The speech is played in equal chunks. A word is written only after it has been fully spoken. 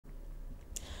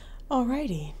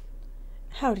Alrighty.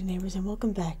 Howdy neighbors and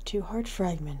welcome back to Hard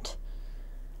Fragment.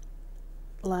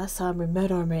 Last time we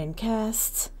met our main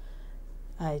cast,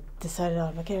 I decided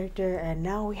on my character, and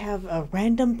now we have a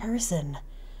random person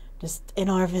just in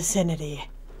our vicinity,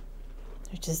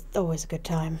 which is always a good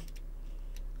time.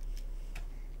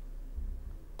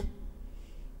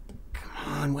 Come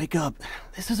on, wake up.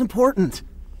 This is important.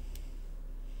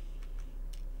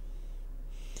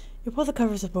 You pull the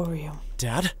covers up over you.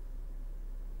 Dad?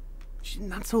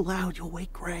 Not so loud, you'll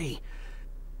wake Gray.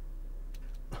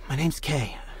 My name's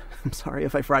Kay. I'm sorry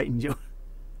if I frightened you.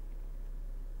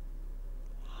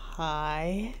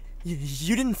 Hi.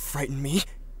 You didn't frighten me.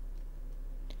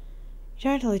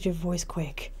 Trying to let your voice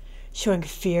quake. Showing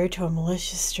fear to a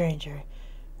malicious stranger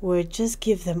would just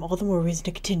give them all the more reason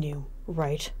to continue,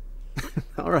 right?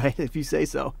 Alright, if you say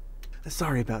so.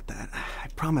 Sorry about that. I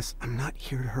promise I'm not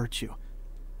here to hurt you.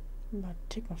 I'm about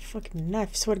to take my fucking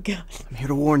knife, swear to God. I'm here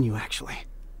to warn you, actually.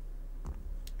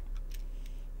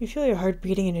 You feel your heart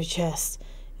beating in your chest.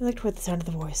 You look toward the sound of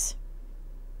the voice.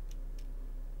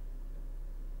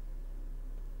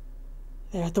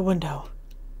 There at the window.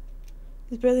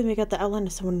 You barely make out the outline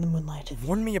of someone in the moonlight.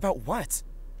 Warn me about what?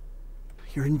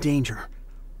 You're in danger.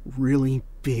 Really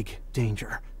big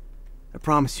danger. I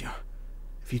promise you.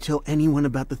 If you tell anyone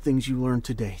about the things you learned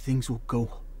today, things will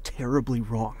go terribly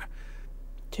wrong.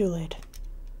 Too late.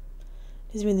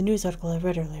 Doesn't mean the news article I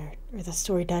read earlier, or the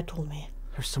story Dad told me.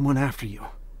 There's someone after you.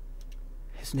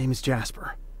 His name is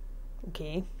Jasper.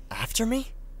 Okay. After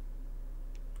me?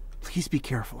 Please be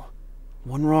careful.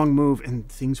 One wrong move and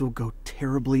things will go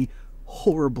terribly,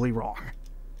 horribly wrong.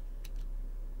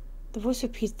 The voice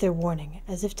repeats their warning,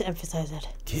 as if to emphasize it.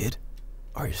 Kid,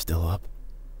 are you still up?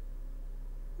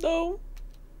 No.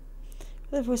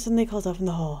 The voice suddenly calls off in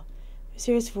the hall. The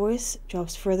mysterious voice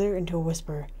drops further into a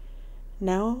whisper.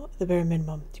 Now, the bare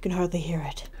minimum. You can hardly hear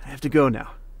it. I have to go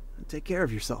now. Take care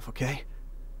of yourself, okay?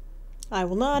 I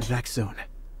will not. Be back soon.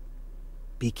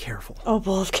 Be careful. Oh,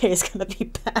 Bull of K is gonna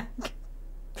be back.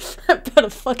 I better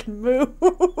fucking move.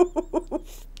 You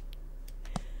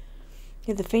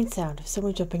hear the faint sound of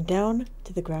someone jumping down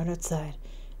to the ground outside,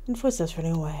 and footsteps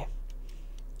running away.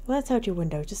 You glance out your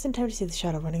window just in time to see the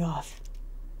shadow running off.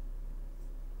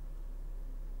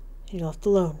 And you're left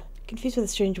alone, confused by the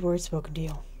strange words spoken to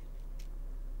you.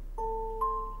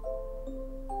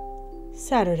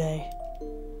 Saturday.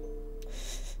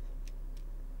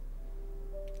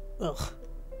 Ugh.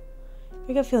 You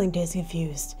wake up feeling dazed and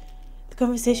confused. The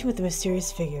conversation with the mysterious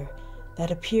figure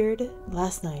that appeared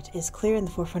last night is clear in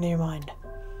the forefront of your mind.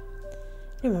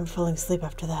 You remember falling asleep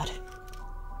after that.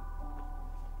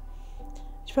 You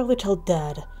should probably tell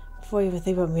Dad before you even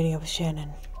think about meeting up with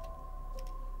Shannon.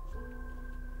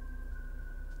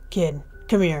 Kid,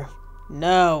 come here.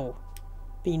 No.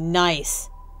 Be nice.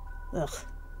 Ugh.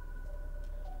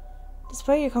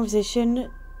 Despite your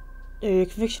conversation, or your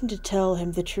conviction to tell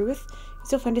him the truth, you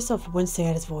still find yourself wincing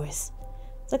at his voice.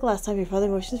 It's like last time your father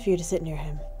motions for you to sit near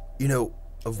him. You know,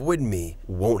 avoiding me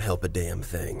won't help a damn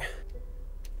thing.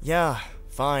 Yeah,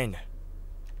 fine.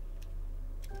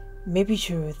 It may be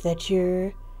true that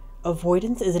your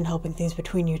avoidance isn't helping things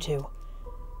between you two,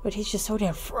 but he's just so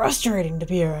damn frustrating to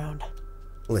be around.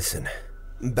 Listen,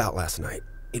 about last night,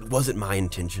 it wasn't my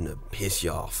intention to piss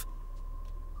you off.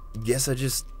 Guess I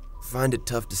just find it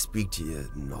tough to speak to you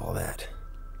and all that.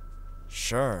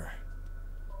 Sure.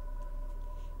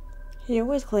 He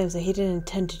always claims that he didn't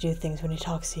intend to do things when he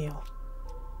talks to you.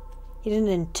 He didn't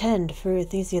intend for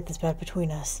things to get this bad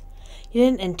between us. He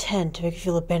didn't intend to make you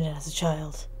feel abandoned as a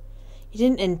child. He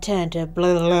didn't intend to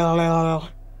blah blah blah blah.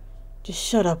 Just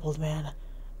shut up, old man.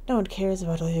 No one cares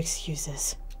about all your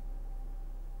excuses.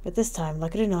 But this time,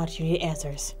 like it or not, you need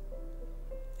answers.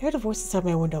 I heard a voice outside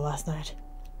my window last night.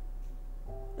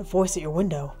 A voice at your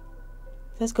window?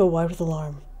 Let's go wide with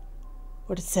alarm.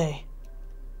 What'd it say?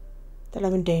 That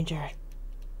I'm in danger.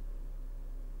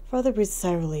 Father breathes a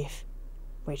sigh of relief.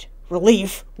 Wait,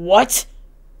 relief? What?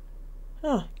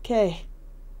 Oh, okay.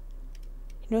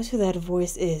 He knows who that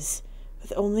voice is,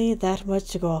 with only that much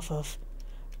to go off of.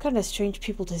 What kind of strange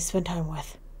people does he spend time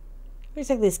with? What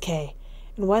exactly is Kay?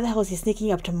 And why the hell is he sneaking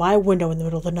up to my window in the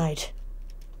middle of the night?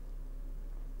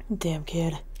 Damn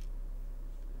kid.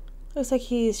 Looks like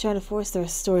he's trying to force the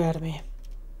story out of me.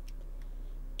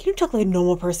 Can you talk like a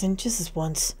normal person, just this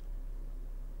once?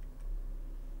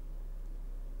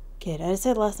 Kid, I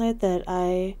decided last night that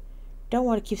I don't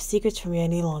want to keep secrets from you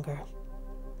any longer.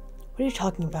 What are you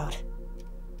talking about?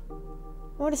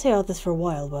 I want to say all this for a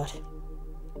while, but...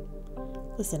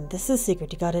 Listen, this is a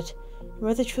secret, you got it? Your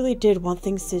mother truly did want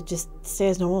things to just stay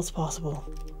as normal as possible.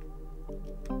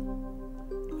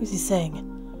 What was he saying?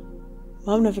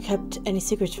 Mom never kept any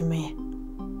secrets from me.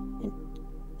 And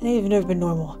they've never been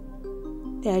normal.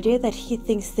 The idea that he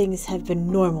thinks things have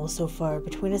been normal so far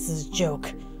between us is a joke.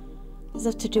 It has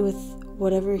nothing to do with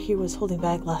whatever he was holding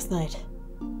back last night.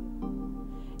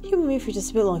 Humor me for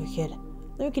just a bit longer, kid.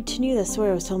 Let me continue that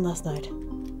story I was telling last night.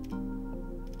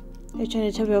 Are you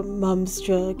trying to tell me about Mom's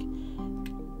drug?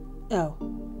 Oh.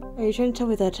 Are you trying to tell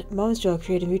me that Mom's drug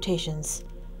created mutations?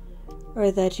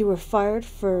 Or that you were fired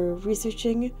for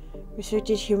researching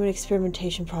restricted human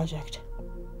experimentation project?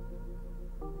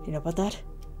 You know about that?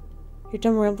 Your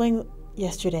dumb rambling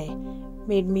yesterday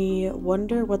made me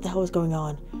wonder what the hell was going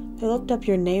on. I looked up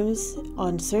your names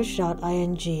on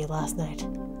search.ing last night.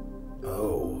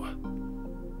 Oh.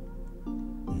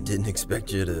 Didn't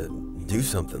expect you to do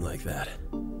something like that.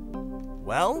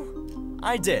 Well,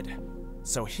 I did.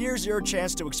 So here's your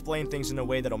chance to explain things in a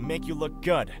way that'll make you look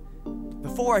good.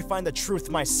 Before I find the truth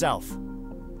myself.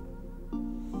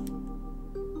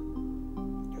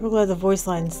 We're glad the voice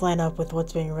lines line up with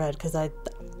what's being read, because I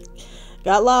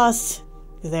got lost,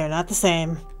 because they're not the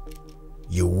same.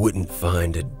 You wouldn't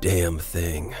find a damn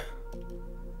thing.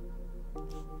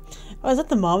 Oh, is that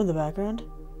the mom in the background?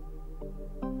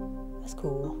 That's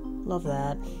cool. Love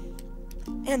that.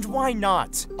 And why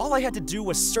not? All I had to do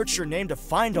was search your name to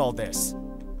find all this.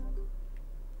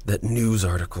 That news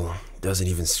article doesn't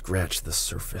even scratch the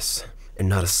surface, and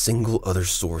not a single other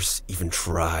source even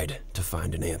tried to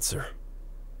find an answer.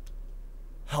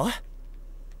 Huh?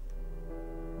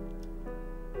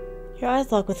 Your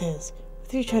eyes lock with his,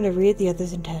 with you trying to read the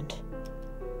other's intent.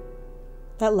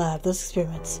 That lab, those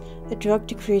experiments, the drug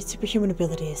to create superhuman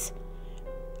abilities.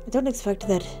 I don't expect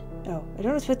that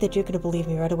you're gonna believe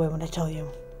me right away when I tell you.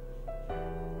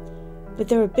 But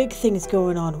there were big things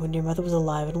going on when your mother was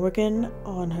alive and working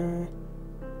on her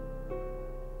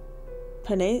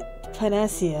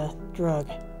panacea drug.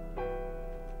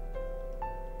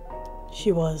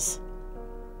 She was.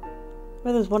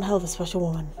 Mother was one hell of a special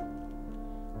woman.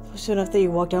 Special enough that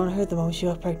you walked down on her the moment she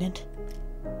got pregnant.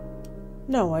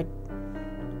 No, it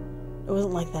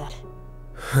wasn't like that.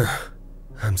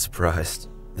 I'm surprised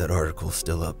that article's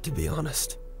still up, to be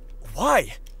honest.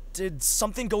 Why? Did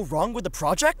something go wrong with the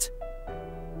project?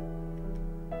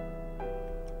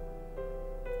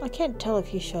 I can't tell if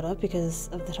he shut up because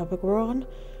of the topic we're on,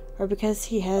 or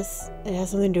because it has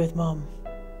something to do with Mom.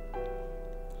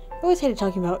 I always hated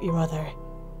talking about your mother.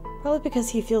 Probably because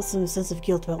he feels some sense of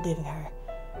guilt about leaving her.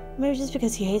 Maybe just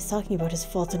because he hates talking about his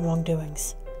faults and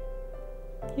wrongdoings.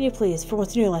 Can you please, for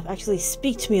once in your life, actually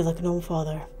speak to me like a normal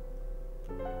father?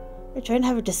 I'm trying to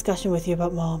have a discussion with you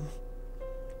about Mom.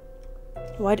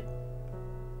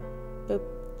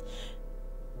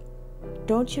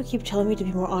 Don't you keep telling me to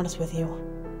be more honest with you.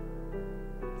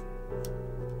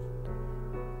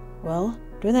 Well,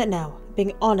 doing that now.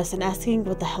 Being honest and asking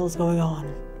what the hell is going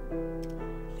on.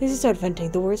 Things start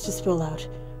venting, the words just spill out,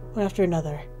 one after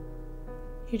another.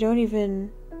 You don't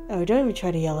even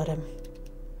try to yell at him.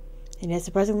 And yet,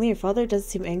 surprisingly, your father doesn't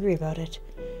seem angry about it.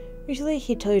 Usually,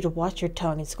 he'd tell you to watch your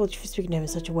tongue and scold you for speaking to him in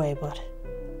such a way, but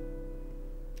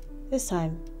this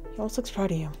time, he almost looks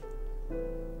proud of you.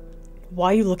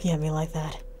 Why are you looking at me like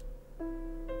that?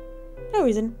 No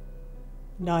reason.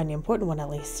 Not any important one, at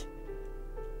least.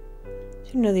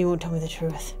 You know that you won't tell me the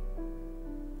truth.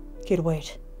 Kid,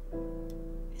 wait.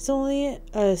 It's only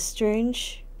the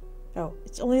strange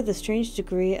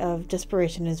degree of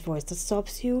desperation in his voice that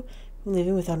stops you from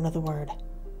leaving without another word.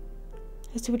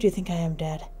 How stupid do you think I am,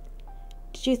 Dad?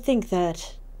 Did you think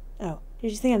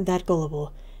I'm that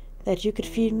gullible, that you could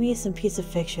feed me some piece of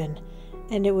fiction,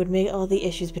 and it would make all the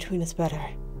issues between us better?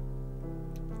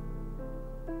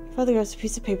 Your father grabs a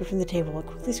piece of paper from the table and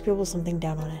quickly scribbles something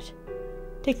down on it.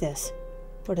 Take this.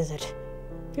 What is it?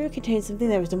 The paper contains something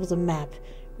that resembles a map,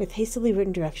 with hastily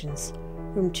written directions.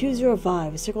 Room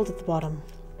 205 is circled at the bottom.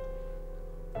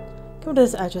 Come to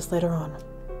this address later on. I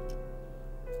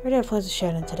already have plans with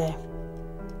Shannon today.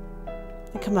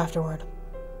 And come afterward.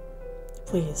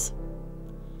 Please.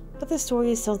 But this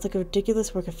story sounds like a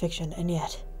ridiculous work of fiction, and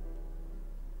yet...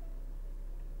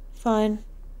 Fine.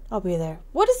 I'll be there.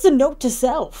 What is the note to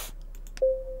self?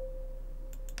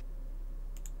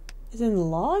 Is it in the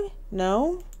log?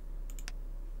 No?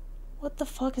 What the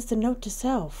fuck is the note to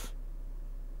self?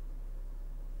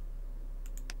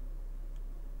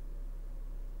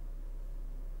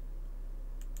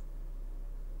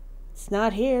 It's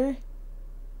not here.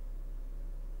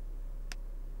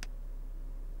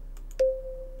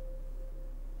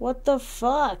 What the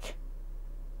fuck?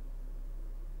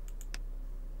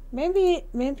 Maybe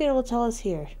it'll tell us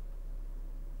here.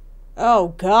 Oh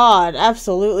god,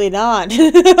 absolutely not.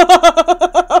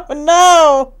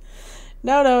 No!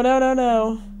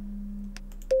 No.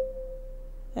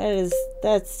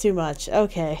 That's too much.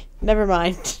 Okay, never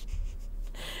mind.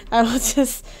 I'll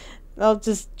just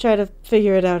try to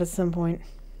figure it out at some point.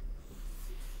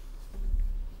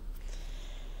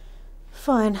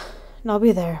 Fine, and I'll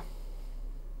be there.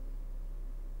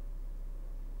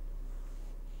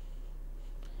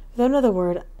 Without another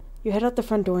word, you head out the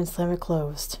front door and slam it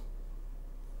closed.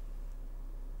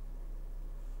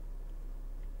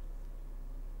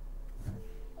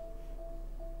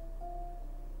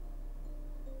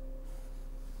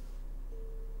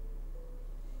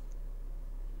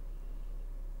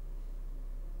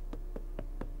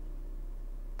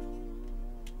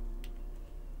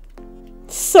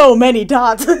 So many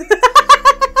dots.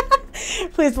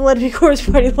 Please let it be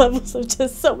corresponding levels of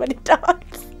just so many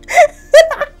dots.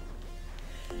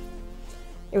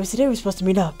 It was today we were supposed to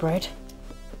meet up, right?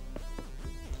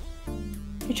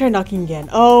 You try knocking again.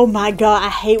 Oh my god, I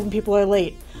hate when people are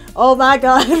late. Oh my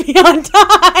god, be on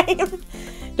time!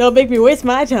 Don't make me waste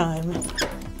my time.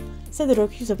 So the door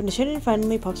keeps open to Shannon and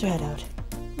finally pops her head out.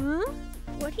 Huh?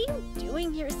 What are you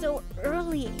doing here so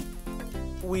early?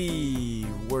 We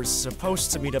were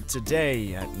supposed to meet up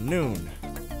today at noon,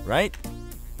 right?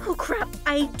 Oh crap,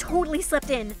 I totally slept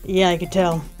in. Yeah, I could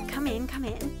tell. Come in, come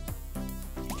in.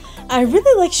 I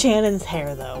really like Shannon's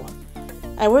hair, though.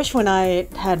 I wish when I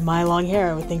had my long hair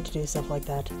I would think to do stuff like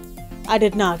that. I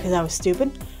did not because I was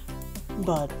stupid,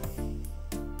 but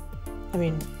I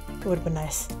mean, it would have been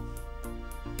nice.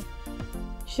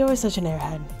 She's always such an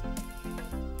airhead.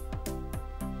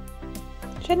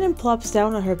 Shannon plops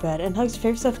down on her bed and hugs her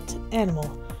favorite stuffed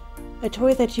animal, a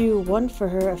toy that you won for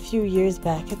her a few years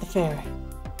back at the fair.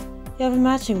 You have a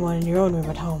matching one in your own room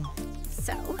at home.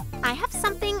 So, I have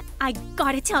something I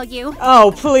gotta tell you.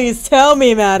 Oh, please tell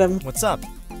me, madam. What's up?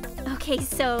 Okay,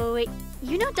 so,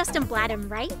 you know Dustin Blattum,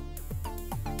 right?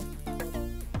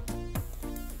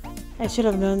 I should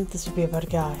have known this would be about a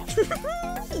guy.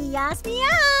 He asked me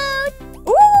out!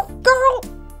 Ooh, girl!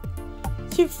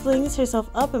 She flings herself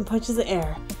up and punches the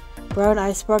air. Brown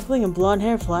eyes sparkling and blonde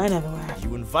hair flying everywhere.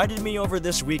 You invited me over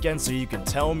this weekend so you can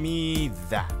tell me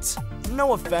that.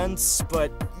 No offense,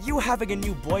 but you having a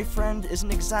new boyfriend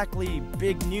isn't exactly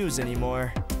big news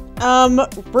anymore.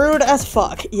 Rude as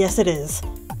fuck. Yes, it is.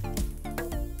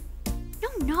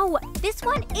 No, this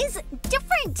one is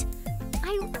different!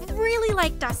 I really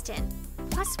like Dustin.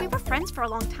 Plus, we were friends for a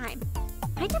long time.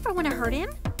 I never want to hurt him.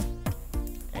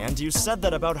 And you said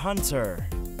that about Hunter.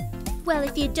 Well,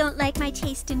 if you don't like my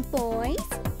taste in boys,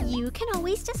 you can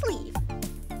always just leave.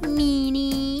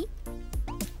 Meanie.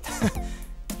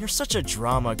 You're such a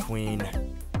drama queen.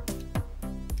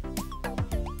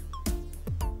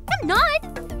 I'm not!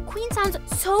 Queen sounds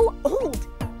so old.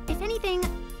 If anything,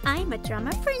 I'm a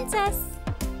drama princess.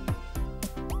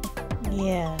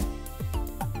 Yeah.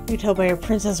 You can tell by your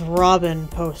Princess Robin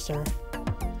poster.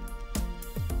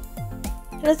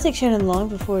 It doesn't take Shannon long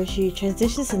before she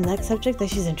transitions to the next subject that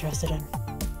she's interested in.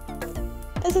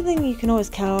 That's something you can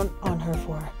always count on her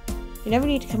for. You never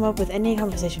need to come up with any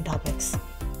conversation topics.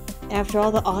 After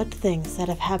all the odd things that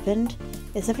have happened,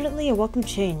 it's definitely a welcome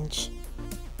change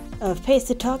of pace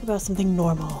to talk about something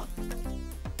normal.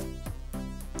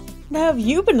 Now, have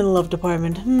you been in the love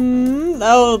department?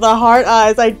 Oh, the heart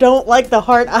eyes. I don't like the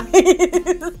heart eyes.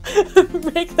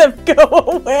 Make them go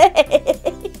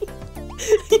away.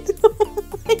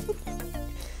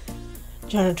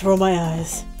 Trying to roll my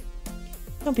eyes.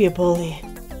 Don't be a bully.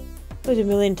 I've told you a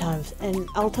million times, and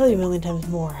I'll tell you a million times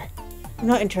more. I'm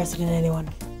not interested in anyone.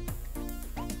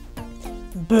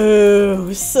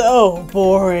 Boo! So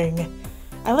boring.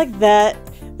 I like that.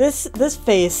 This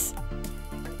face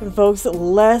evokes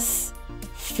less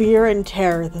fear and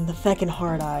terror than the feckin'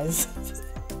 hard eyes.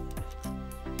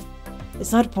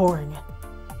 It's not boring.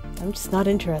 I'm just not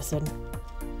interested.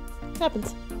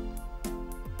 Happens.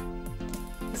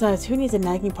 Besides, who needs a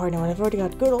nagging partner when I've already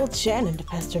got good old Shannon to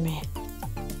pester me?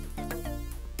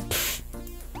 Pfft.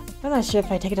 I'm not sure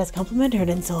if I take it as a compliment or an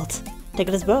insult. Take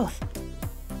it as both.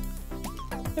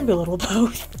 Maybe a little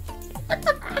both.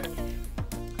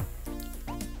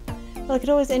 Well, I could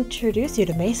always introduce you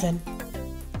to Mason.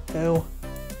 Oh.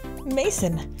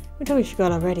 Mason! We totally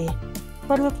forgot already.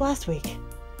 Brought him up last week.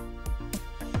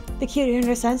 The cutie in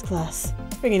our science class.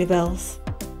 Ring any bells?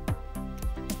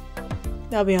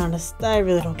 I'll be honest, I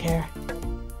really don't care.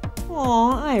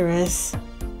 Aw, Iris.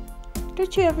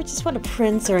 Don't you ever just want a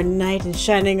prince or a knight in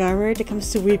shining armor to come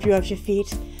sweep you off your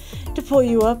feet? To pull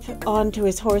you up onto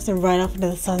his horse and ride off into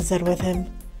the sunset with him?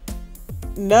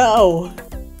 No!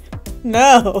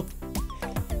 No!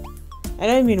 I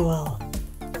know you mean well.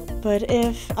 But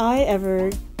if I ever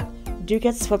do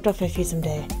get swept off my feet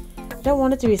someday, I don't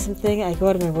want it to be something I go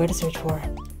out of my way to search for.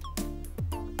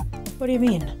 What do you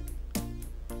mean?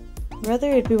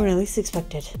 Rather it'd be when I least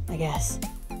expected, I guess.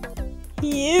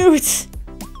 Cute!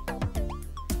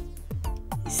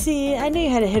 See, I knew you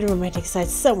had a hidden romantic side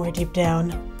somewhere deep down.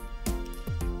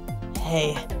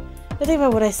 Hey, nothing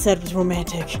about what I said was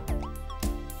romantic.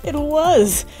 It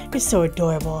was! You're so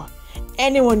adorable.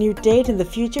 Anyone you date in the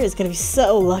future is gonna be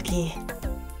so lucky.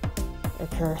 Or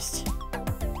cursed.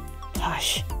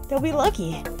 Gosh, they'll be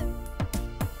lucky.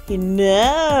 You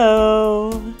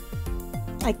know...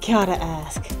 I gotta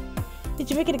ask.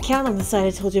 Did you make an account on the site I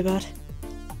told you about?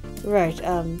 Right,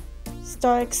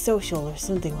 Stark Social or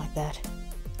something like that.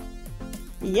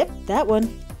 Yep, that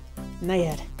one. Not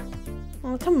yet.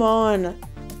 Oh, come on.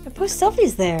 I post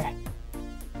selfies there.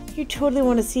 You totally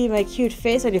want to see my cute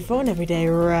face on your phone every day,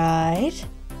 right?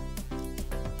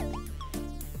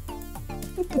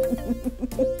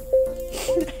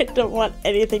 I don't want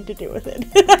anything to do with it.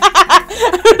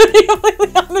 I'm gonna be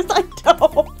completely honest, I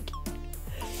don't.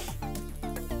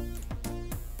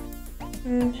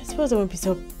 I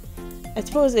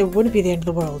suppose it wouldn't be the end of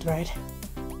the world, right?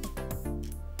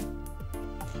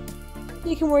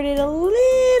 You can word it a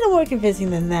little more convincing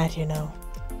than that, you know.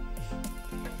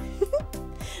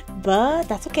 But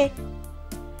that's okay.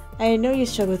 I know you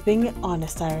struggle with being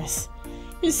honest, Iris.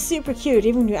 You're super cute,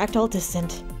 even when you act all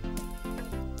distant.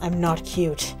 I'm not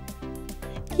cute.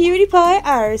 Cutie Pie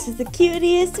Iris is the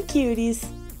cutest of cuties.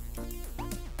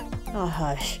 Oh,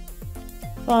 hush.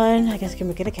 Fine, I guess I can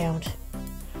make an account.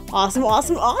 Awesome,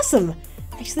 awesome, awesome!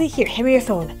 Actually, here, hand me your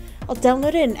phone. I'll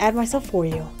download it and add myself for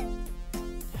you.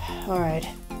 Alright.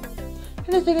 And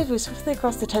the thing is, we swiftly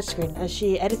across the touchscreen as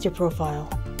she edits your profile.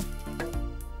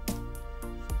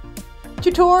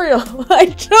 Tutorial! I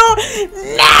don't...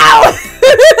 No!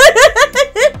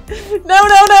 No,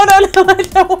 I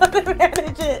don't want to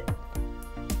manage it!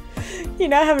 You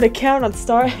now have an account on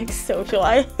StarX Social.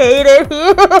 I hate it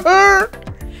here!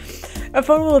 A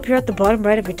phone will appear at the bottom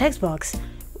right of your text box,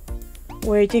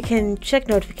 where you can check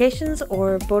notifications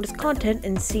or bonus content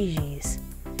in CGs.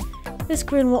 This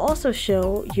screen will also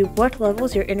show you what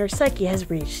levels your inner psyche has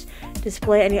reached,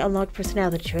 display any unlocked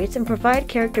personality traits, and provide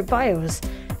character bios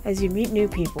as you meet new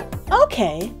people.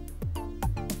 Okay!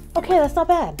 Okay, that's not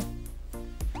bad.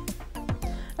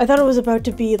 I thought it was about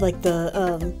to be like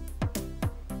the,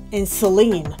 in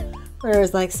Celine, where it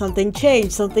was like something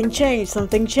changed, something changed,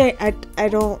 something changed. I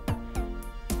don't...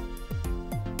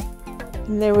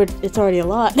 And there would... It's already a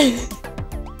lot. This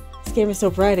game is so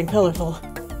bright and colorful.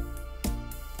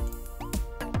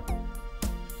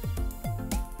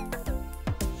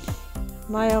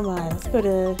 My oh my, let's go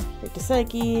to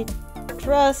Psyche,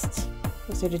 Trust,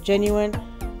 let's go to Genuine,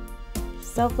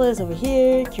 Selfless over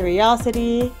here,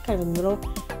 Curiosity, kind of in the middle,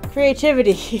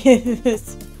 Creativity.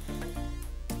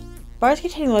 Bars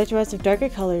containing large amounts of darker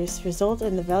colors result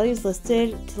in the values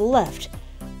listed to the left,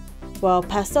 while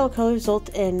pastel colors result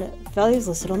in values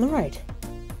listed on the right.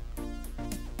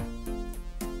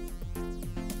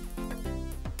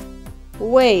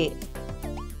 Wait.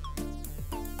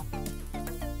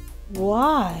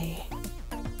 Why?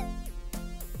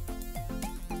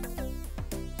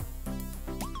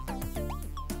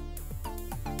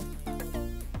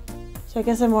 So I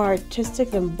guess I'm more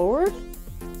artistic than bored?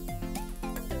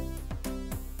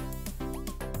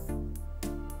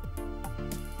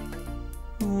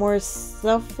 More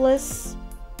selfless?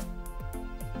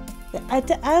 I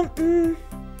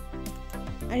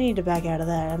need to back out of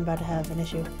that. I'm about to have an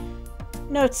issue.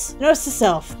 Notes to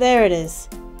self. There it is.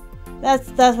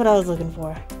 That's what I was looking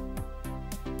for.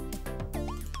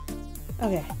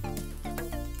 Okay.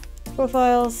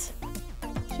 Profiles.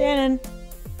 Shannon.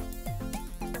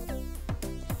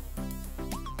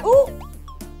 Ooh!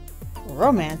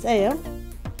 Romance, ayo.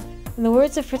 In the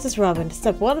words of Princess Robin,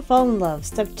 step 1, fall in love.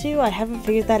 Step 2, I haven't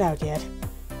figured that out yet.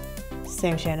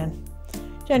 Same Shannon.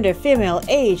 Gender, female.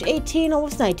 Age, 18,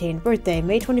 almost 19. Birthday,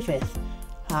 May 25th.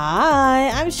 Hi,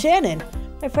 I'm Shannon.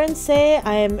 My friends say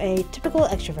I am a typical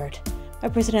extrovert. My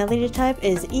personality type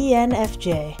is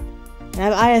ENFJ. And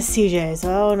I'm ISTJ, so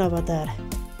I don't know about that.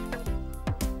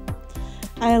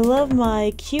 I love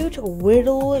my cute,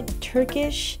 whittle,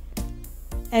 Turkish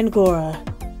Angora,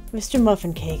 Mr.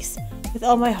 Muffin Cakes, with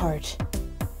all my heart.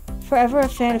 Forever a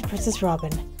fan of Princess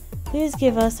Robin. Please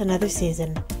give us another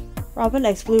season. Robin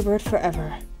X Bluebird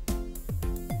forever.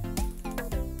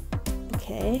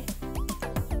 Okay.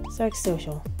 Stark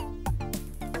Social.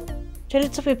 Trying to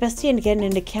tell my bestie and get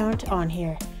an account on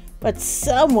here, but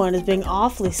someone is being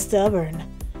awfully stubborn.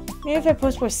 Maybe if I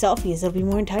post more selfies, it'll be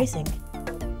more enticing.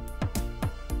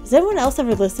 Does anyone else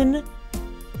ever listen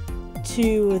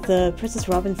to the Princess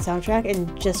Robin soundtrack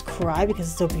and just cry because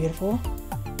it's so beautiful?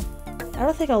 I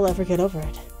don't think I'll ever get over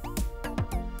it.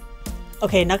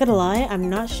 Okay, not gonna lie, I'm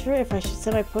not sure if I should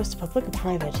set my post to public or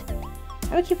private. I'm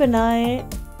gonna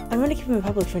keep my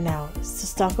public for now, so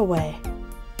stalk away.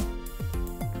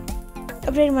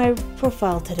 Updating my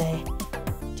profile today.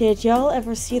 Did y'all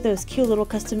ever see those cute little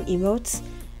custom emotes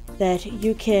that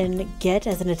you can get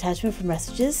as an attachment for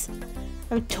messages?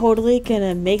 I'm totally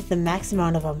gonna make the max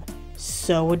amount of them.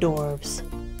 So adorbs.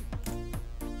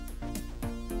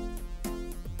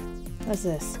 What's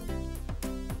this?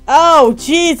 Oh,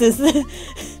 Jesus!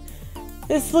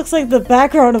 This looks like the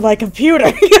background of my computer.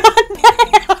 God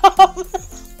damn!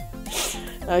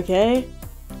 Okay.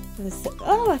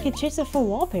 Oh, I can change the phone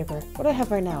wallpaper. What do I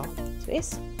have right now?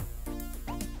 Space?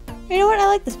 You know what? I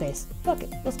like the space. Fuck it.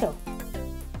 Let's go.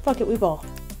 Fuck it, we ball.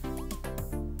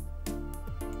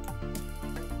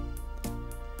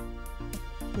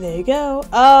 There you go.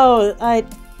 Oh,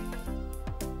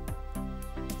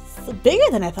 it's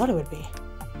bigger than I thought it would be.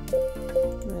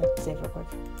 I'm gonna save real quick.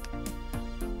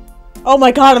 Oh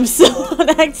my god, I'm still on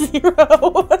Act 0.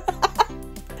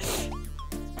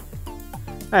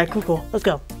 Alright, cool. Let's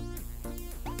go.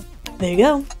 There you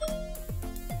go.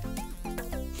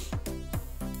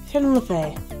 Shannon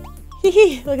LaFay.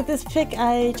 Hehe, look at this pic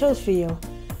I chose for you.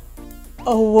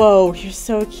 Oh, whoa, you're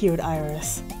so cute,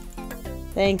 Iris.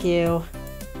 Thank you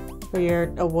for your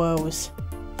woes.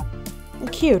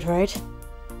 Cute, right?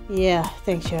 Yeah,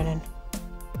 thanks, Shannon.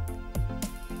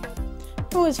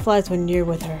 Always flies when you're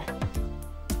with her.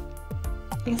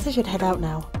 I guess I should head out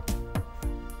now.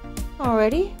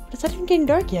 Already? But it's not even getting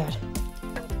dark yet.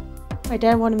 My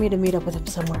dad wanted me to meet up with him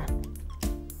somewhere.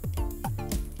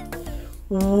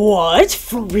 What?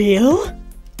 For real?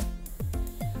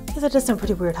 That does sound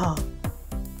pretty weird, huh?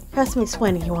 He has some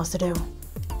explaining he wants to do.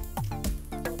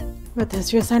 With the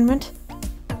history assignment?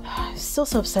 I'm still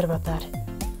so upset about that.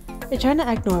 You're trying to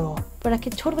act normal, but I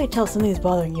can totally tell something is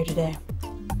bothering you today.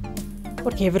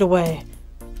 What gave it away?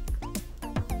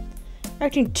 You're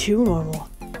acting too normal.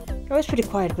 You're always pretty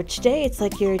quiet, but today it's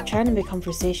like you're trying to make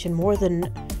conversation more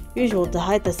than usual to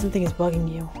hide that something is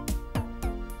bugging you.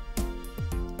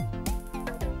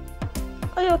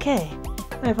 Oh, you're okay.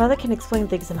 My father can explain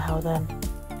things somehow then.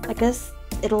 I guess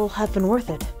it'll have been worth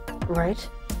it, right?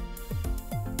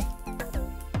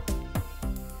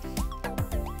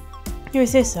 You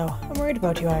say so. I'm worried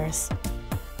about you, Iris.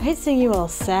 I hate seeing you all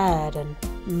sad and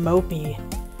mopey.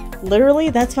 Literally,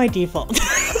 that's my default.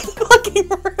 Fucking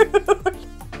rude.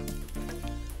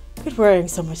 Quit worrying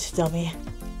so much, dummy.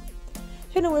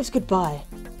 Jenna waves goodbye,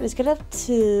 but as you get up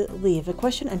to leave, a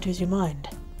question enters your mind.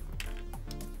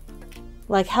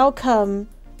 Like, how come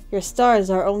your stars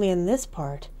are only in this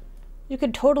part? You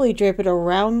could totally drape it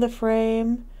around the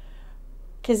frame,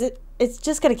 because it's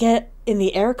just gonna get in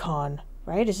the aircon,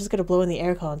 right? It's just gonna blow in the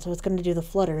aircon, so it's gonna do the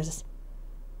flutters.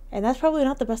 And that's probably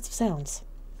not the best of sounds.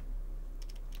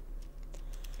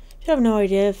 She'd have no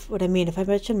idea what I mean if I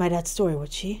mentioned my dad's story,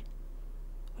 would she?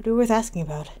 Would it be worth asking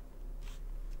about?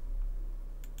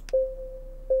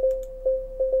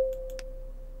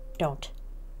 Don't.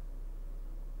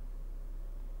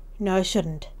 No, I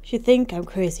shouldn't. She'd think I'm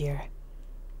crazier.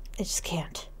 I just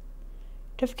can't.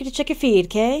 Don't forget to check your feed,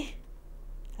 okay?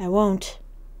 I won't.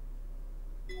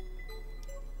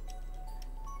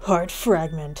 Heart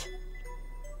Fragment.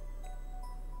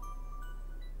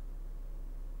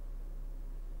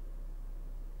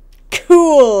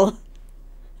 Cool!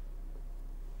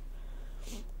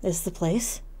 This is the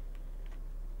place.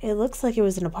 It looks like it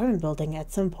was an apartment building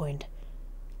at some point,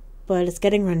 but it's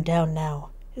getting run down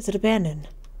now. Is it abandoned?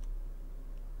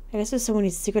 I guess there's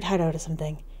someone's secret hideout or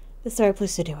something. This is the right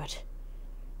place to do it.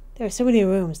 There are so many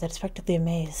rooms that it's practically a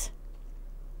maze.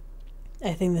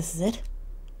 I think this is it.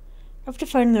 After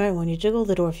finding the right one, you jiggle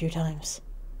the door a few times.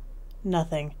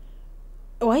 Nothing.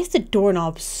 Why is the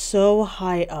doorknob so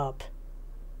high up?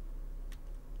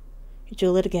 You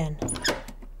jiggle it again.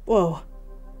 Whoa.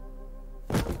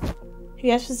 You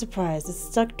gasp in surprise. The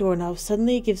stuck doorknob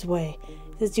suddenly gives way,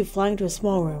 sends you flying into a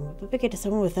small room, but pick it to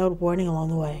someone without warning along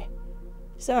the way.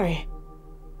 Sorry.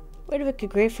 Way to make a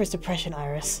great first impression,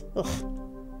 Iris. Ugh.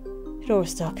 The door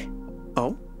was stuck.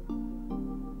 Oh?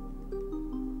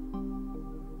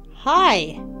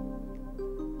 Hi!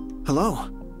 Hello.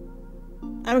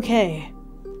 I'm okay.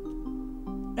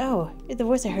 Oh, you're the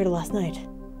voice I heard last night.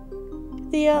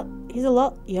 He's a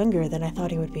lot younger than I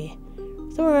thought he would be.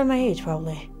 Somewhere around my age,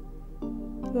 probably.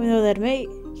 Even though that may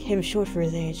came short for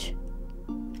his age.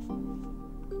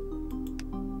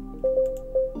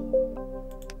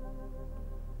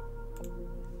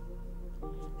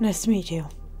 Nice to meet you.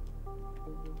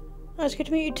 Oh, it's good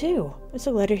to meet you too. I'm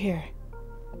so glad you're here.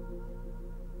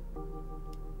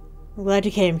 I'm glad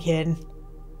you came, kid.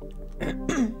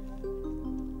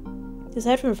 This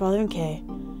Aside from her father and Kay,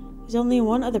 there's only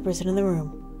one other person in the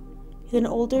room. He's an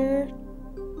older,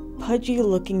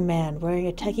 pudgy-looking man wearing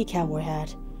a tacky cowboy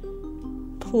hat.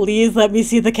 Please let me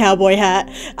see the cowboy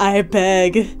hat. I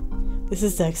beg. This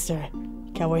is Dexter.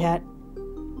 Cowboy hat.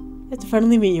 Nice to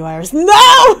finally meet you, Iris.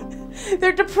 No!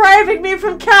 They're depriving me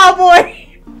from cowboy!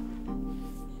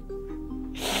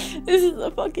 This is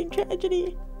a fucking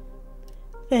tragedy.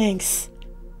 Thanks.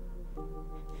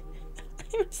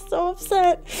 I'm so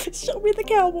upset. Show me the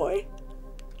cowboy.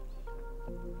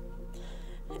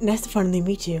 Nice to finally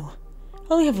meet you.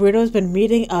 How long have weirdos been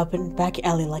meeting up in back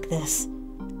alley like this?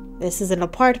 This is an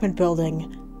apartment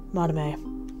building. Madame.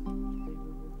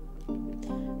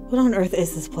 What on earth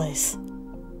is this place?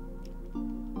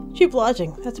 Cheap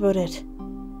lodging, that's about it.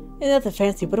 Ain't nothing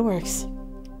fancy, but it works.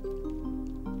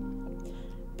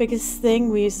 Biggest thing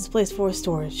we use this place for is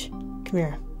storage. Come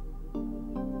here.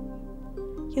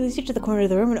 He leads you to the corner of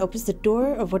the room and opens the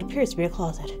door of what appears to be a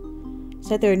closet.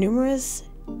 Inside there are numerous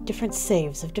different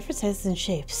safes of different sizes and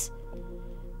shapes.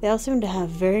 They all seem to have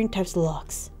varying types of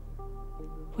locks.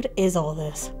 What is all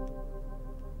this?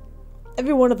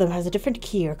 Every one of them has a different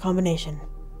key or combination.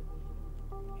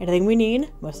 Anything we need,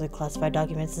 mostly classified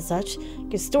documents and such,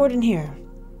 gets stored in here.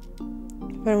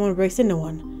 If anyone breaks into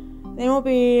one, they won't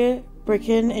be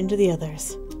breaking into the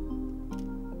others.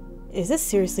 Is this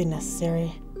seriously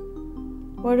necessary?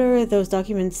 What are those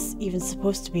documents even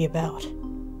supposed to be about?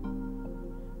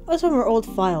 Most of them are old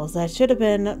files that should have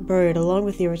been buried along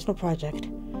with the original project.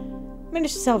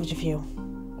 Managed to salvage a few.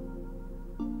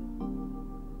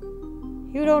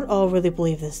 You don't all really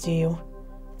believe this, do you?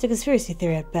 It's a conspiracy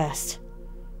theory at best.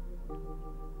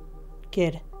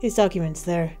 Kid, these documents,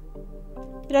 they're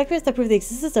the documents that prove the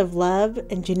existence of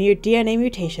lab-engineered DNA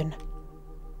mutation.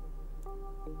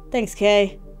 Thanks,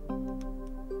 Kay.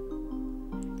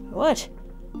 What?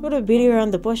 We would have been beating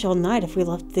around the bush all night if we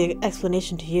left the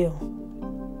explanation to you.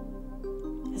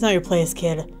 It's not your place,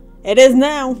 kid. It is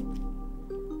now!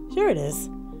 Sure it is.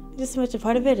 You're just as much a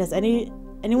part of it as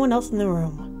anyone else in the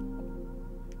room.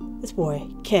 This boy,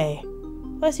 Kay,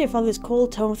 I see your father's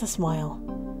cold tone with a smile.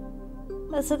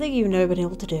 That's something you've never been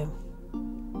able to do.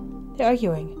 They're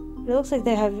arguing, but it looks like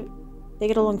they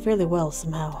get along fairly well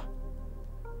somehow.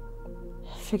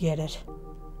 Forget it.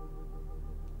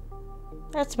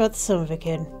 That's about the sum of it,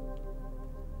 kid.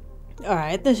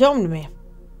 Alright, then show them to me.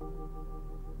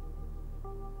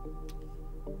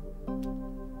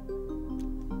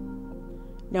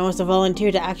 No one's to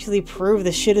volunteer to actually prove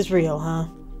this shit is real, huh?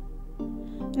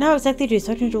 And how exactly do you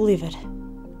start to believe it?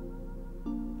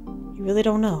 You really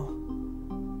don't know.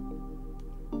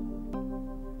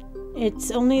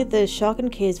 It's only the shock in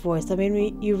Kay's voice that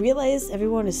made you realize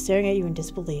everyone is staring at you in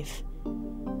disbelief.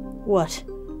 What?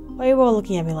 Why are you all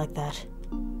looking at me like that?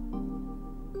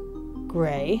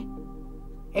 Gray?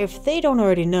 If they don't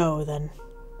already know, then...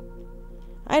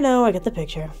 I know, I get the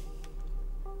picture.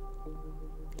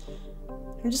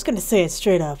 I'm just gonna say it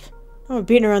straight up. I'm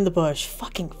beating around the bush.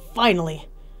 Fucking finally!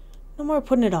 No more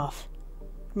putting it off.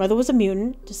 Your mother was a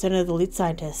mutant, descendant of the lead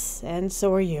scientists, and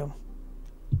so are you.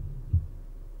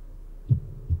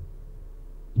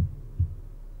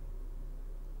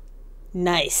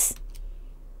 Nice.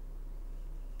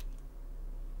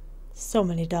 So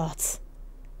many dots.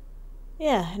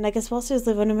 Yeah, and I guess monsters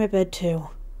live under my bed too.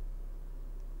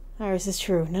 Iris, is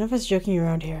true. None of us joking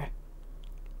around here.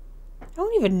 I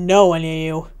don't even know any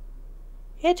of you.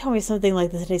 You had told me something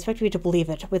like this and I expect me to believe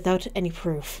it without any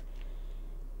proof.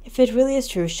 If it really is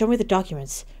true, show me the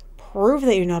documents. Prove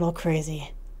that you're not all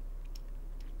crazy.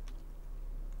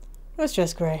 No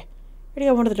stress, Gray. Already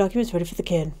got one of the documents ready for the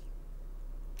kid.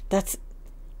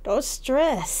 Don't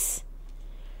stress.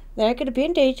 They're going to be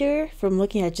in danger from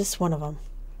looking at just one of them.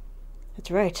 That's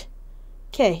right.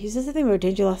 Kay, you said something about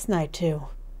danger last night, too.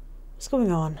 What's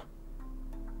going on?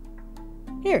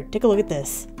 Here, take a look at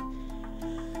this.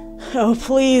 Oh,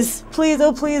 please. Please,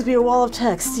 oh, please be a wall of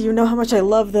text. You know how much I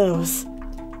love those.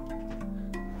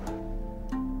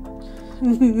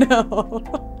 No.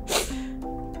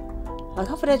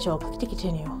 Confidential. Click to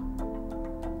continue.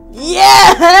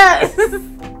 Yes!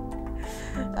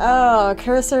 Oh,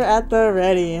 cursor at the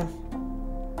ready.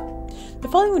 The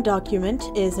following document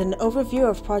is an overview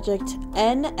of Project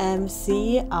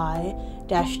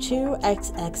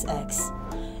NMCI-2XXX.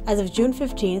 As of June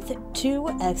 15th,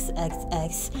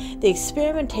 2XXX, the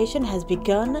experimentation has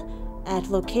begun at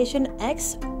location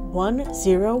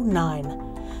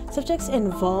X109. Subjects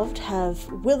involved have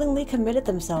willingly committed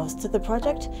themselves to the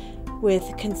project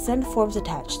with consent forms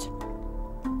attached.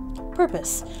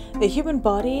 Purpose: the human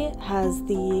body has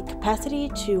the capacity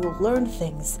to learn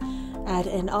things at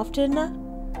an often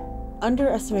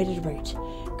underestimated rate.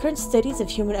 Current studies of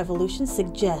human evolution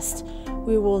suggest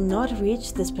we will not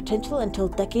reach this potential until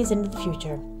decades into the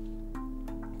future.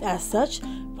 As such,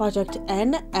 Project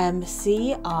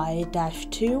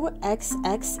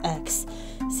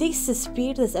NMCI-2XXX seeks to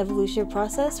speed this evolutionary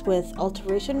process with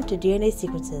alteration to DNA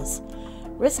sequences.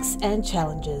 Risks and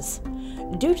challenges.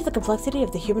 Due to the complexity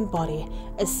of the human body,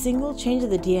 a single change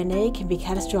of the DNA can be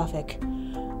catastrophic.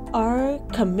 Our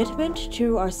commitment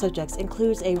to our subjects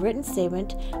includes a written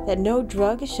statement that no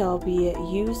drug shall be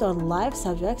used on live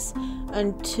subjects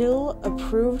until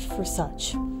approved for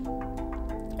such.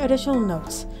 Additional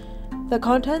notes. The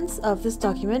contents of this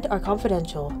document are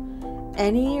confidential.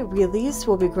 Any release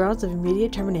will be grounds of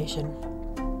immediate termination.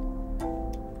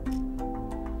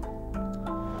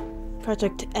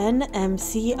 Project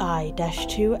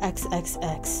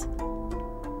NMCI-2XXX.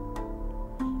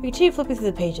 We continue flipping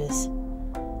through the pages.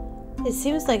 It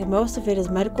seems like most of it is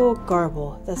medical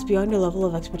garble that's beyond your level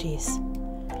of expertise.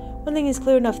 One thing is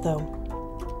clear enough, though.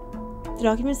 The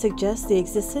document suggests the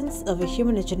existence of a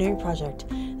human engineering project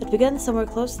that began somewhere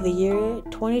close to the year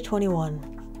 2021.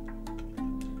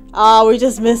 Ah, we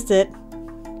just missed it.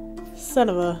 Son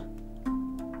of a...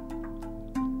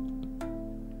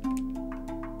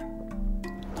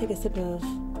 Take a sip of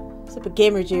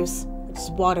gamer juice. It's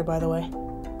water, by the way.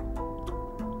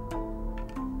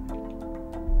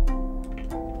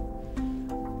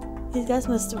 These guys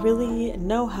must really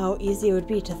know how easy it would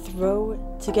be to throw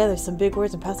together some big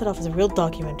words and pass it off as a real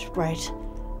document, right?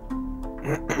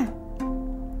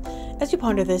 As you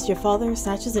ponder this, your father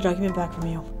snatches the document back from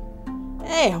you.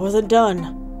 Hey, I wasn't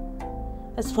done.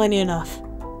 That's plenty enough.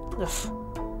 Ugh.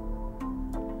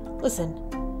 Listen,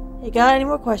 you got any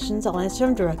more questions, I'll answer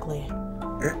them directly.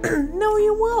 No,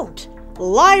 you won't.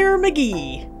 Liar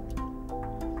McGee.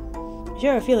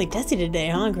 You're feeling testy today,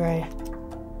 huh, Gray?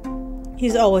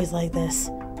 He's always like this.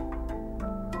 Why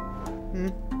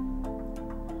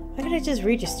can't I just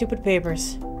read your stupid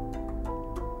papers?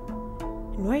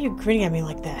 And why are you grinning at me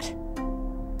like that?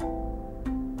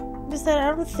 Just that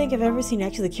I don't think I've ever seen you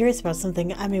actually curious about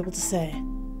something I'm able to say.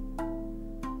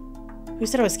 Who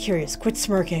said I was curious? Quit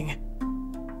smirking.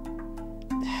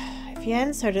 If you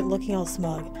hadn't started looking all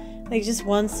smug, like you just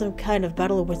won some kind of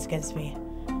battle of wits against me,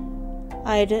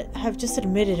 I'd have just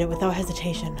admitted it without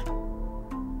hesitation.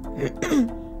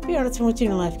 Be honest from what's in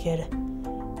your life, kid.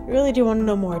 You really do want to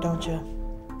know more, don't you?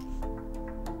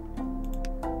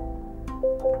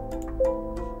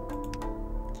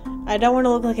 I don't want to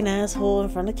look like an asshole in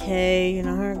front of Kay. You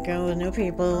know how it goes, new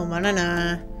people,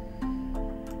 na-na-na.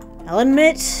 I'll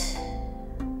admit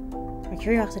my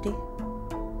curiosity.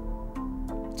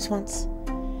 Just once.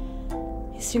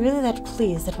 Is he really that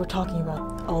pleased that we're talking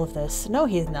about all of this? No,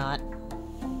 he's not.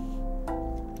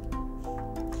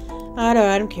 I know,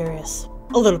 I'm curious.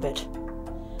 A little bit.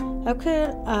 How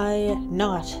could I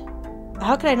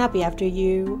not be after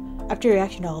your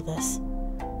reaction to all this?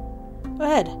 Go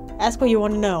ahead, ask what you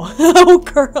want to know. Oh,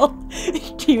 girl,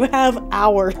 do you have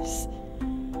hours?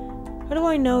 How do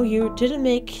I know you didn't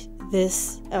make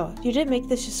this? Oh, you didn't make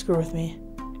this to screw with me.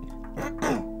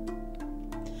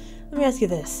 Let me ask you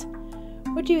this.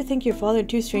 What do you think your father and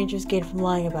two strangers gained from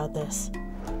lying about this?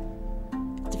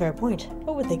 It's a fair point.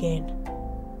 What would they gain?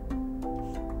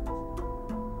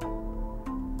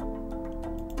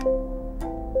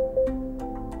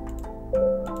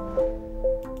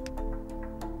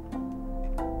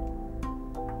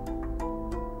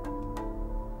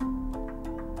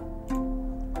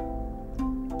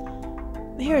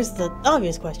 Here's the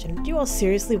obvious question. Do you all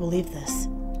seriously believe this?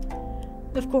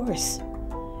 Of course.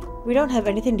 We don't have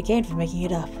anything to gain from making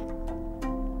it up.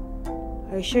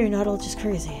 Are you sure you're not all just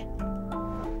crazy?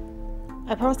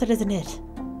 I promise that isn't it.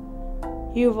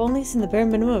 You have only seen the bare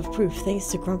minimum of proof thanks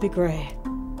to Grumpy Gray.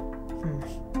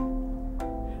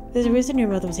 There's a reason your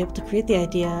mother was able to create the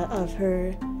idea of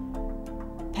her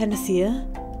panacea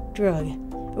drug.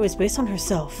 It was based on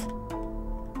herself.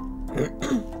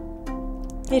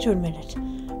 Hate to admit it,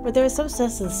 but there was some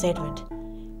sense to the statement.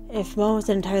 If Mom was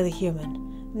entirely human,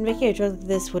 then making a drug like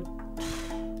this would...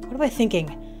 What am I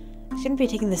thinking? I shouldn't be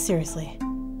taking this seriously.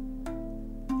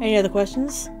 Any other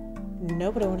questions?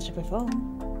 No, but I want to check my phone.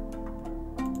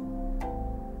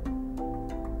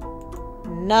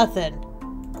 Nothing.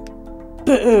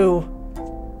 Boo!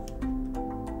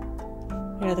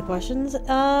 Any other questions?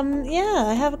 Yeah,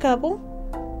 I have a couple.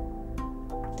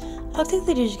 How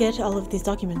exactly did you get all of these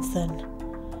documents then?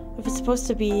 If it's supposed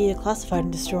to be classified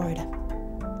and destroyed.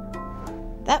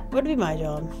 That would be my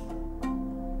job.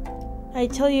 I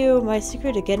tell you my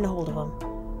secret to getting a hold of them,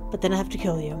 but then I have to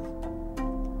kill you.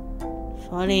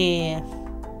 Funny.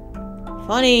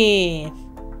 Funny!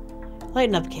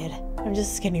 Lighten up, kid. I'm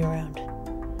just skinny around.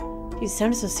 He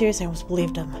sounded so serious I almost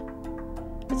believed him.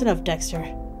 That's enough, Dexter.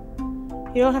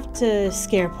 You don't have to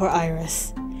scare poor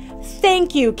Iris.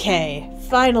 Thank you, Kay!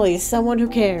 Finally, someone who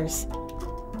cares.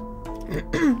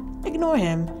 Ignore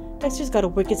him. Dexter's got a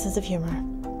wicked sense of humor.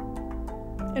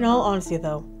 In all honesty,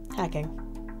 though, hacking.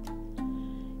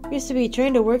 Used to be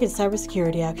trained to work in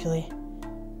cybersecurity, actually.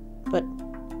 But,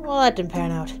 well, that didn't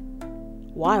pan out.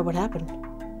 Why? What happened?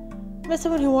 I met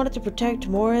someone who wanted to protect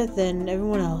more than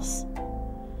everyone else.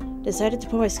 Decided to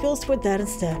put my skills toward that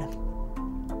instead.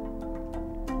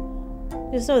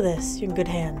 Just know this, you're in good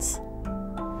hands.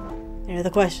 Any other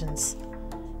questions?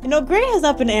 You know, Gray has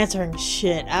not been answering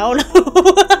shit. I don't know.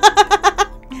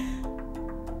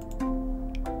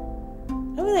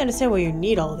 I don't really understand why you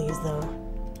need all these, though.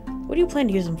 What do you plan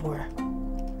to use them for?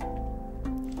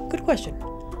 Good question.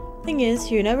 Thing is,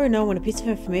 you never know when a piece of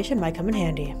information might come in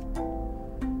handy.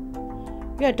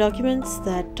 We got documents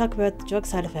that talk about the drug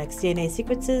side effects, DNA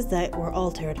sequences that were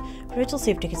altered, potential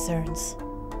safety concerns.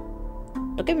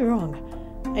 Don't get me wrong,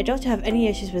 I don't have any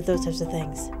issues with those types of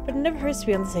things, but it never hurts to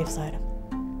be on the safe side.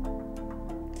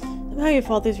 Somehow your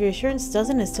father's reassurance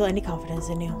doesn't instill any confidence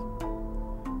in you.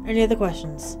 Any other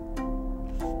questions?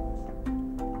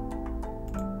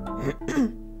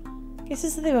 Guess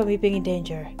there's something about me being in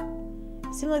danger.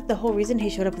 It seemed like the whole reason he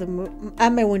showed up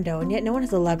at my window, and yet no one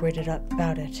has elaborated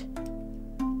about it.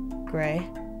 Gray?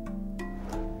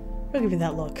 Don't give me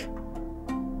that look.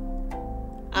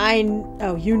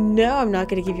 Oh, you know I'm not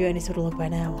going to give you any sort of look by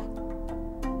now.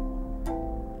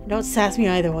 And don't sass me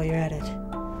either while you're at it.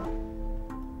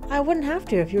 I wouldn't have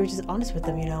to if you were just honest with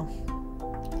them, you know.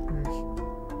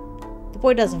 The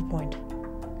boy does have a point.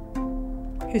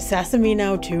 You're sassing me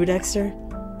now too, Dexter?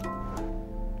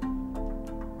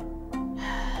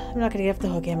 I'm not gonna get off the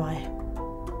hook, am I?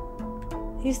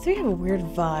 These three have a weird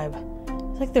vibe.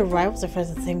 It's like they're rivals or friends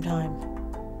at the same time.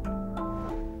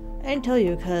 I didn't tell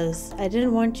you because I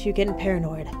didn't want you getting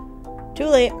paranoid. Too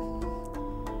late.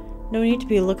 No need to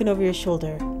be looking over your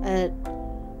shoulder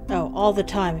all the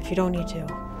time if you don't need to.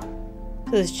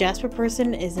 So this Jasper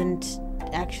person isn't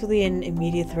actually an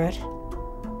immediate threat?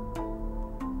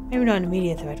 Maybe not an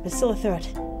immediate threat, but still a threat.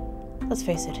 Let's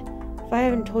face it, if I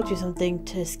haven't told you something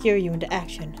to scare you into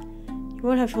action, you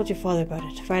won't have told your father about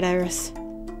it, right, Iris?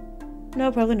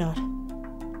 No, probably not.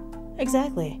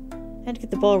 Exactly. And to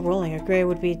get the ball rolling, or Gray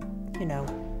would be, you know,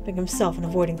 being himself and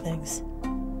avoiding things.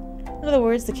 In other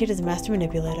words, the kid is a master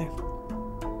manipulator.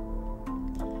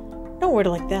 Don't word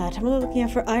it like that. I'm only looking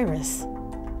out for Iris.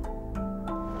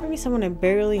 Maybe someone I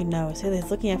barely know say that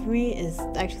he's looking out for me is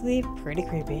actually pretty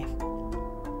creepy.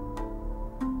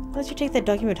 I'll let you take that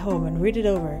document home and read it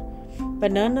over,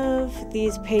 but none of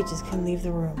these pages can leave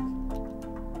the room.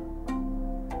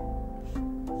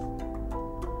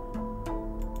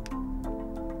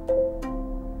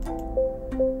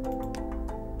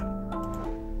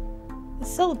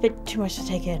 It's still a bit too much to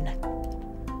take in.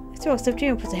 Dexter walks up to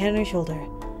you and puts a hand on your shoulder.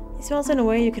 He smiles in a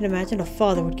way you can imagine a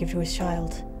father would give to his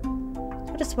child.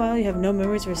 What a smile you have no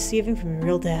memories of receiving from your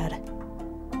real dad.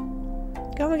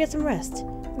 Go home and get some rest.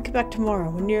 We'll come back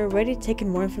tomorrow when you're ready to take in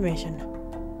more information.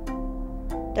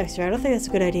 Dexter, I don't think that's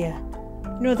a good idea.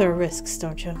 You know there are risks,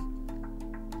 don't you?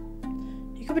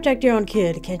 You can protect your own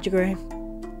kid, can't you, Gray?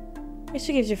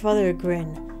 Dexter gives your father a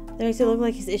grin that makes it look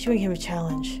like he's issuing him a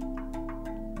challenge.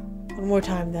 One more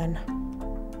time, then.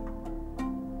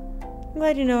 I'm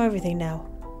glad you know everything now.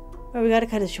 But we gotta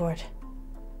cut it short.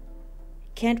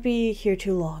 Can't be here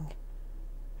too long.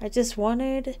 I just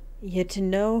wanted you to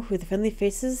know who the friendly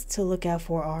faces to look out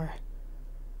for are.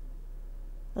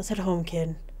 Let's head home,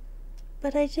 kid.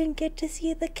 But I didn't get to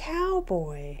see the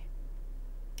cowboy.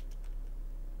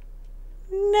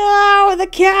 No, the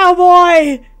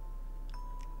cowboy!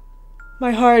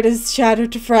 My heart is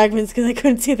shattered to fragments because I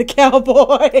couldn't see the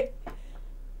cowboy.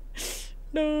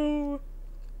 No.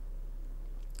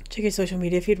 Check your social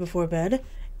media feed before bed.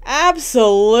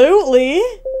 Absolutely!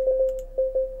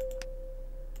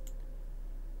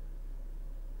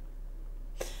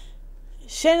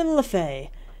 Shannon LaFay.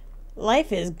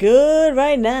 Life is good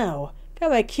right now.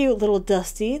 Got my cute little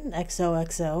Dusty,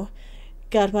 XOXO.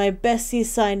 Got my besties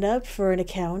signed up for an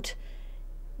account.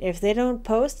 If they don't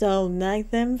post, I'll nag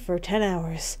them for 10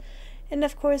 hours. And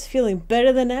of course, feeling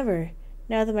better than ever,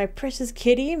 now that my precious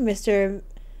kitty, Mr.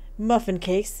 Muffin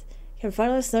Cakes, can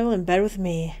finally snuggle in bed with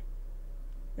me.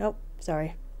 Nope,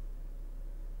 sorry.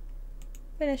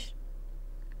 Finished.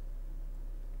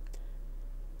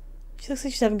 She looks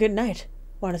like she's having a good night.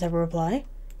 Want to have a reply?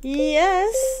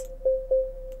 Yes!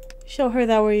 Show her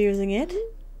that we're using it.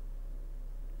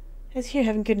 It's here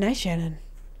having a good night, Shannon.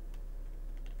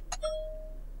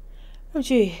 Oh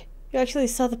gee, you actually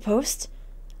saw the post?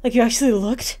 Like you actually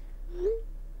looked?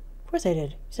 course I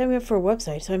did. You signed me up for a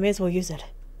website, so I may as well use it.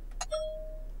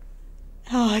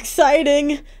 Oh,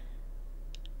 exciting!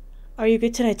 Are you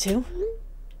good tonight, too?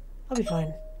 I'll be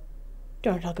fine.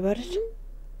 Don't want to talk about it?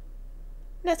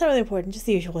 That's not really important, just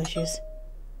the usual issues.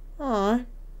 Aw,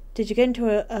 did you get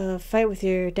into a fight with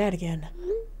your dad again?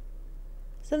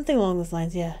 Something along those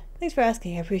lines, yeah. Thanks for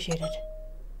asking, I appreciate it.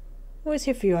 I'm always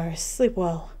here for you, Iris. Sleep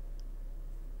well.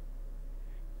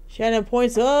 Shannon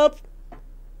points up!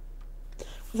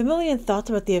 With a million thoughts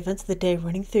about the events of the day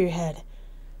running through your head,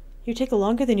 you take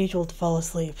longer than usual to fall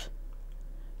asleep.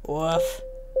 Woof.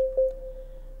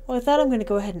 Well, I thought I'm going to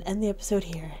go ahead and end the episode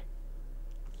here.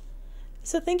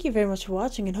 So thank you very much for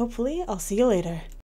watching, and hopefully I'll see you later.